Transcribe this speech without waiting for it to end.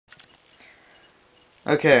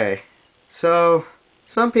Okay, so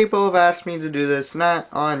some people have asked me to do this, not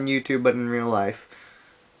on YouTube but in real life.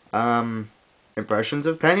 Impressions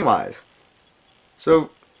of Pennywise. So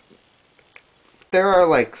there are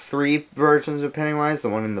like three versions of Pennywise: the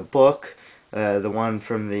one in the book, the one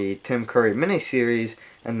from the Tim Curry miniseries,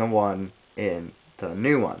 and the one in the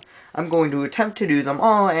new one. I'm going to attempt to do them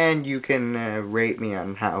all, and you can rate me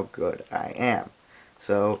on how good I am.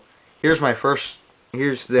 So here's my first.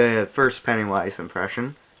 Here's the first Pennywise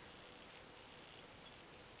impression.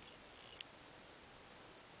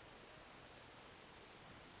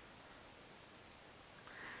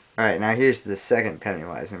 Alright, now here's the second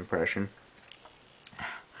Pennywise impression.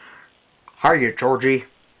 Hiya, Georgie.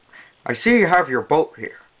 I see you have your boat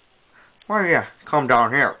here. Why don't you come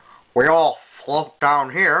down here? We all float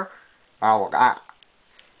down here. Oh,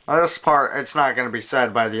 this part, it's not going to be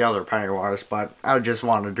said by the other Pennywise, but I just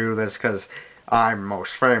want to do this because I'm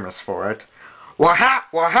most famous for it. Waha!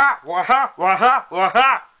 Waha! Waha! Waha!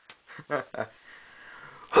 Waha!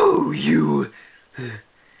 Oh, you!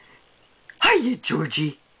 Hiya,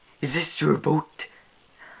 Georgie. Is this your boat?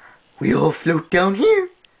 We all float down here.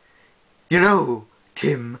 You know,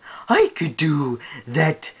 Tim, I could do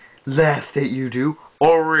that laugh that you do.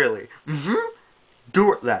 Oh, really? Mm-hmm.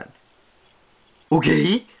 Do it then.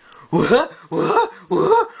 Okay. Wah, wah,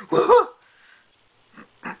 wah, wah.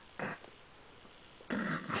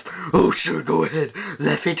 Oh, sure, go ahead.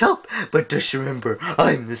 Laugh it up. But just remember,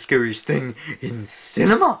 I'm the scariest thing in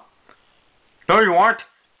cinema. No, you aren't.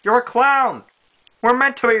 You're a clown. We're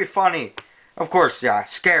meant to be funny. Of course, yeah,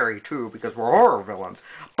 scary too, because we're horror villains.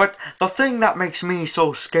 But the thing that makes me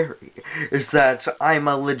so scary is that I'm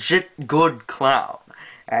a legit good clown.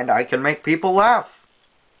 And I can make people laugh.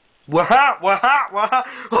 Waha, waha, waha.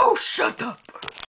 Oh, shut up.